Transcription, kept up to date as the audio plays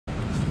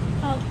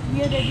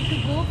we are ready to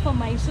go for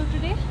Mysore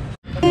today.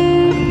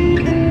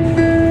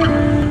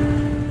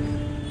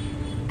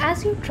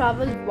 As you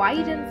travel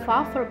wide and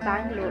far for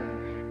Bangalore,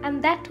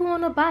 and that too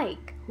on a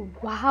bike,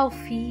 wow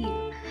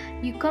feel!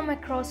 You come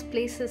across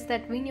places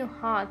that win your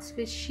hearts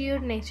with sheer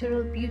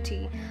natural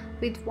beauty,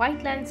 with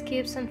white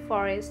landscapes and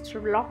forests,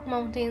 rock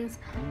mountains,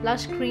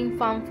 lush green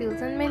farm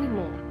fields and many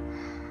more.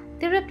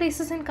 There are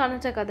places in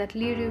Karnataka that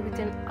lure you with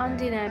an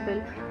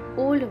undeniable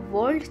old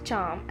world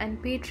charm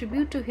and pay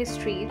tribute to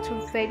history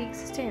through very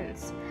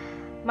existence.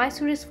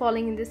 Mysore is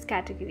falling in this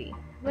category.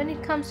 When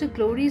it comes to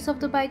glories of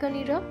the bygone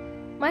era,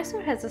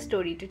 Mysore has a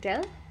story to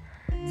tell.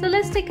 So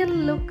let's take a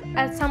look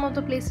at some of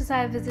the places I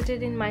have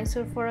visited in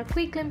Mysore for a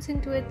quick glimpse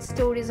into its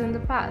stories in the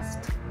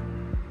past.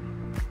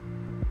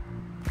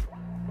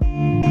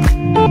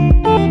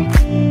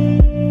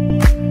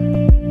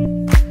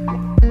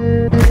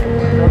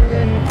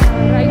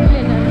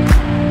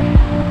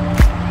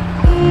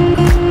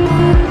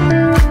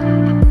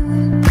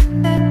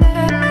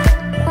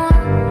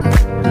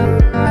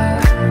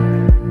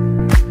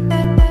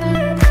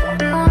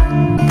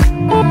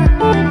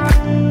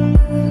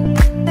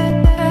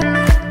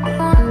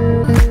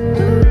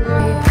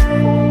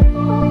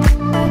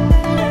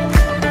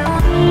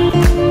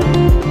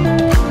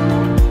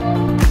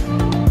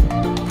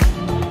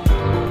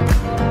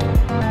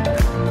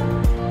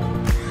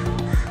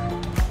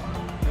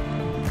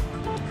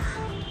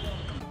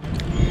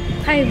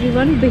 Hi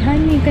everyone,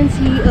 behind me you can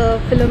see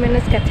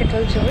Philomena's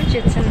Cathedral Church.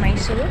 It's in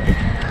Mysore.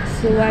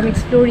 So I'm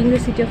exploring the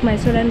city of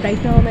Mysore, and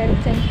right now I'm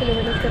at St.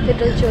 Philomena's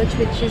Cathedral Church,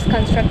 which is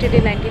constructed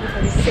in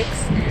 1946,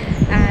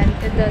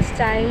 and the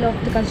style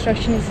of the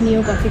construction is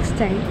neo-Gothic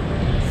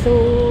style. So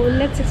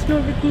let's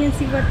explore with me and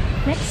see what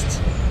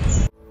next.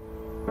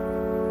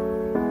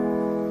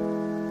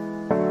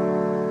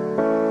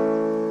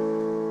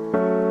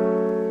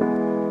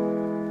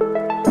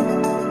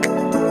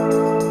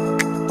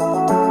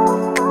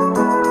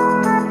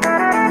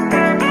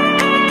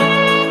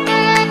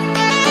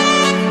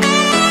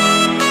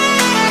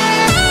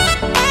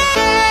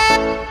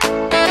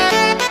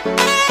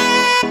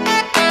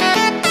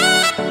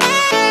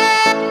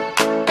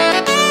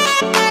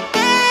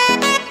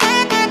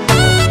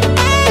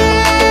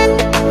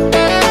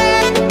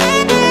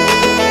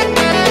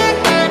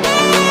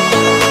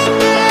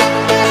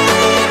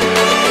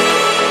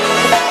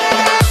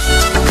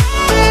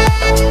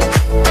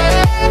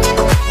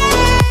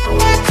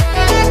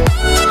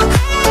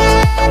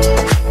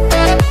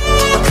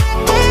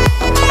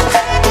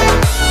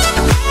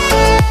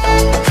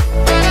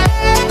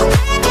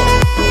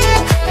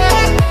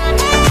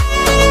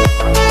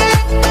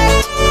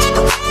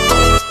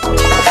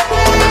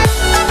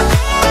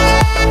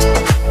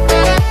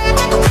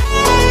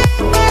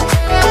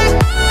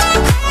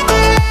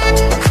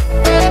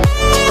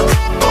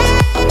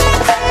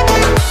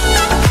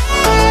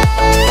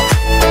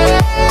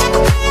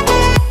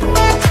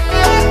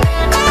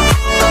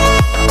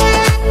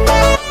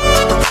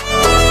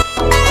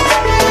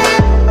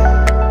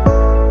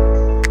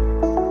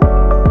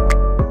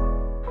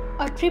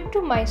 Trip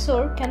to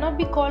Mysore cannot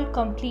be called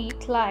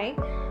complete like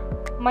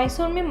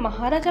Mysore में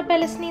महाराजा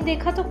palace नहीं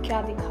देखा तो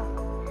क्या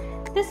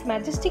देखा. This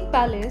majestic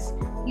palace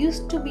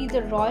used to be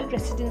the royal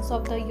residence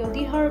of the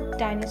Yodhihar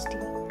dynasty.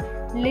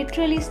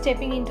 Literally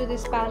stepping into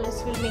this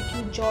palace will make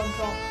you jaw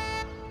drop.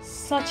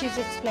 Such is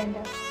its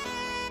splendor.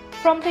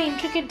 From the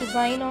intricate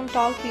design on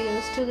tall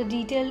pillars to the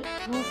detailed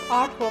roof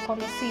artwork on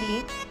the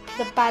ceiling,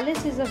 the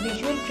palace is a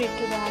visual treat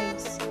to the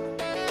eyes.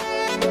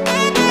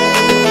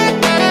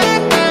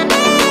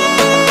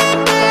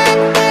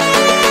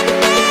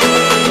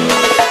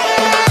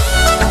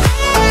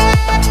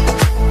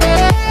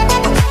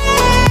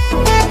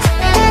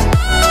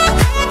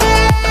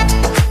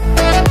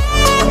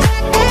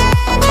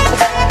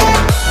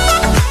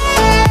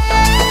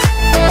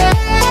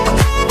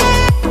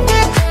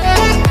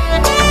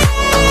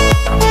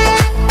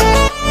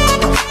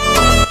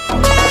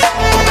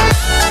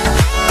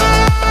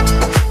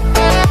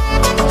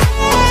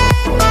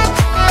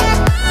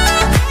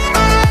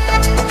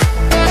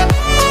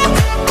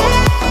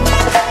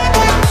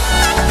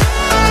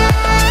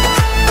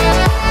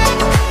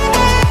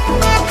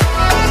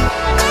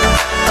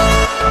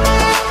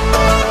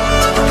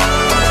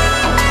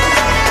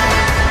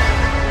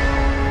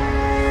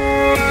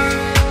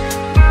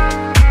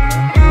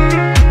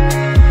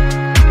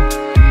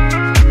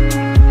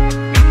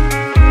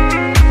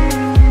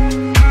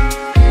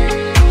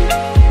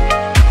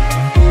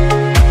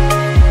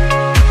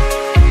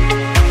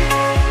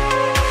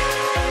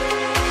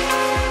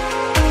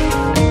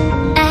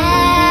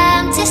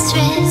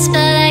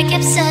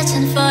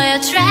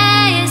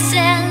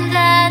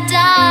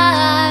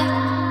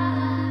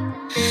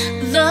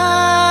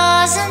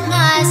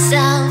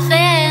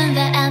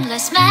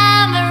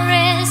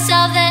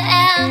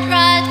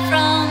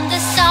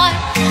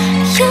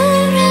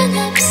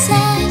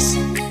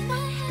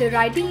 The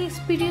riding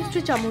experience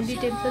to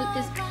Chamundeshwari Temple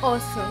is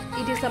awesome.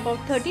 It is about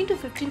 13 to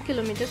 15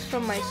 kilometers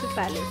from Mysore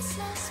Palace.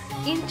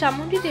 In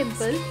Chamundeshwari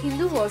Temple,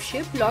 Hindu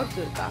worship Lord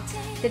Durga.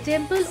 The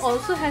temple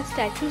also has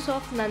statues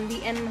of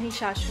Nandi and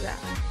Mahishasura.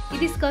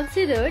 It is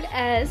considered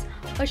as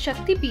a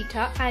Shakti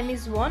Pitha and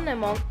is one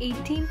among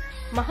 18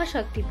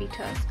 Mahashakti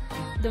Pithas.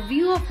 The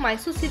view of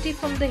Mysore city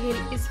from the hill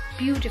is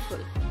beautiful.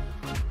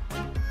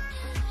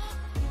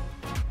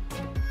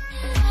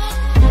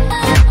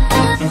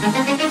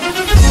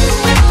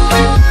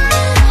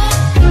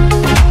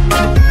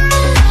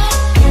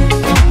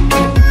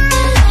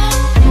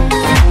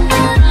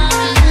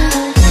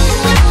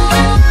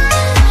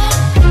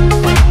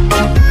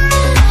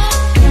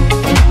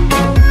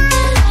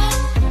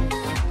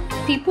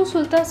 Tipu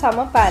Sultan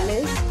Summer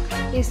Palace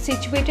is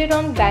situated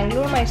on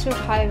Bangalore-Mysore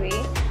Highway,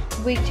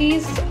 which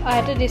is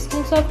at a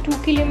distance of 2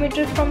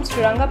 km from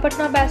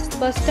Srirangapatna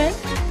Bus stand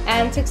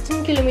and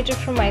 16 km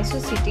from Mysore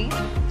city.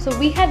 So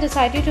we had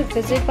decided to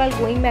visit while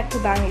going back to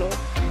Bangalore.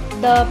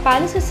 The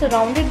palace is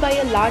surrounded by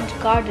a large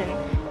garden.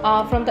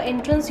 From the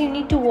entrance you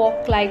need to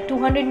walk like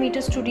 200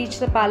 meters to reach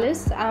the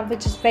palace,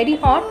 which is very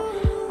hot.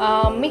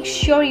 Make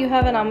sure you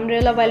have an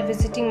umbrella while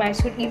visiting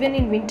Mysore even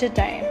in winter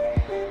time.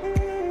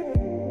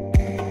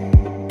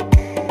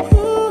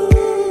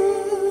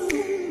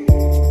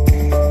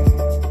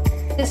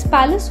 This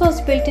palace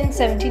was built in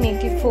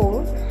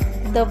 1784.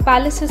 The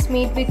palace is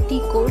made with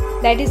teak wood.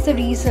 That is the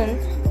reason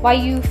why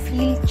you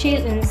feel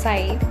chill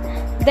inside.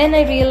 Then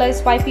I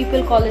realized why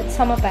people call it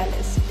Summer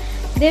Palace.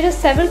 There are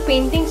several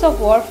paintings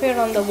of warfare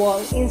on the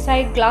wall.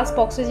 Inside glass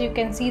boxes you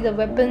can see the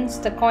weapons,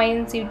 the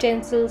coins,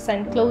 utensils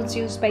and clothes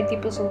used by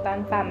Tipu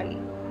Sultan family.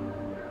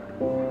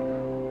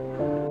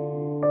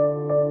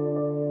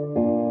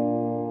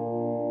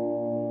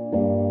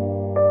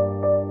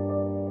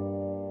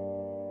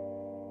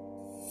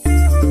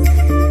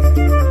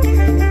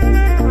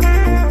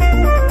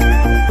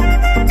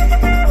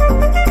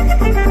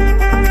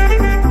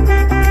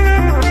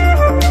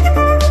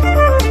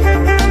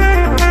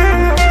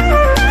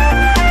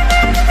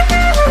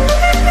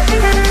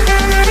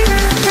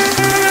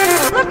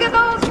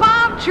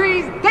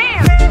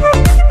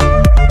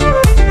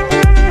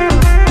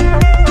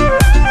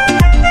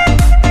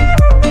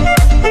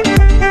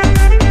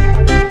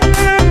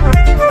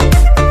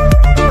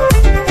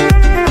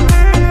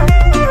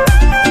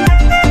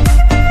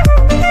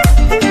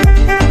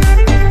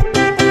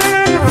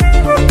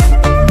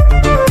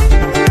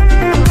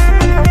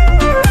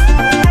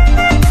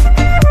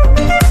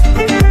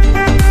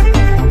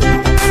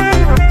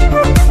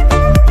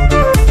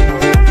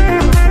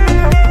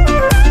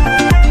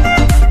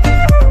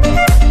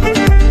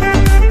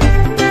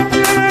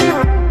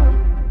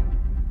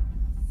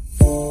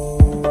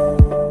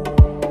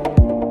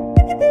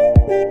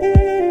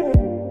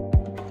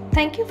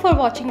 Thank you for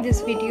watching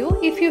this video.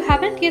 If you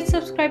haven't yet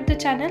subscribed the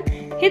channel,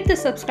 hit the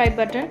subscribe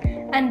button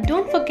and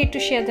don't forget to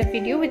share the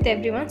video with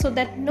everyone so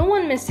that no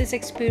one misses this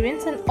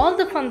experience and all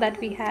the fun that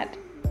we had.